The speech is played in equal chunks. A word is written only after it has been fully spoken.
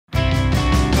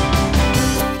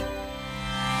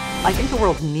I think the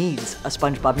world needs a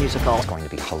SpongeBob musical. It's going to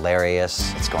be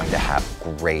hilarious. It's going to have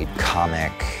great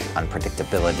comic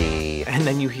unpredictability. And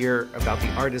then you hear about the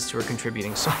artists who are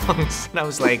contributing songs. And I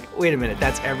was like, wait a minute,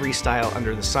 that's every style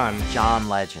under the sun. John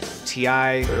Legend.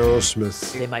 T.I.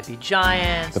 Aerosmith. They Might Be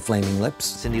Giants. The Flaming Lips.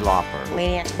 Cindy Lauper.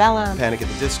 Lady Antebellum. Panic at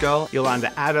the Disco.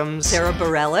 Yolanda Adams. Sarah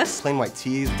Bareilles. Plain White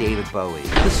T's. David Bowie.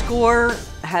 The score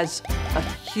has a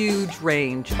huge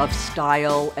range of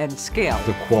style and scale.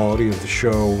 The quality of the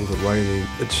show, the writing,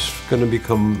 it's going to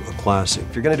become a classic.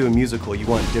 If you're going to do a musical, you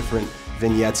want different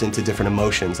vignettes into different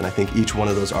emotions, and I think each one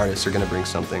of those artists are going to bring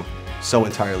something so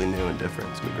entirely new and different.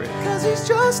 It's going to be great. 'Cause he's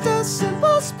just a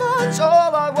simple sponge.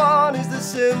 All I want is the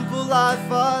simple life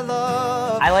I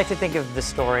love. I like to think of the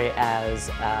story as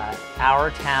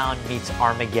Our Town meets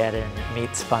Armageddon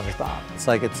meets SpongeBob. It's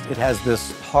like it has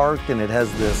this heart and it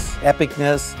has this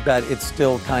epicness, but it's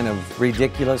still kind of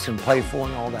ridiculous and playful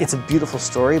and all that. It's a beautiful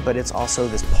story, but it's also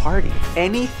this party.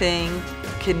 Anything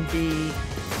can be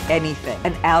anything.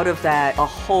 And out of that, a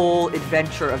whole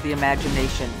adventure of the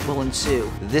imagination will ensue.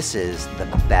 This is the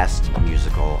best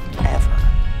musical ever.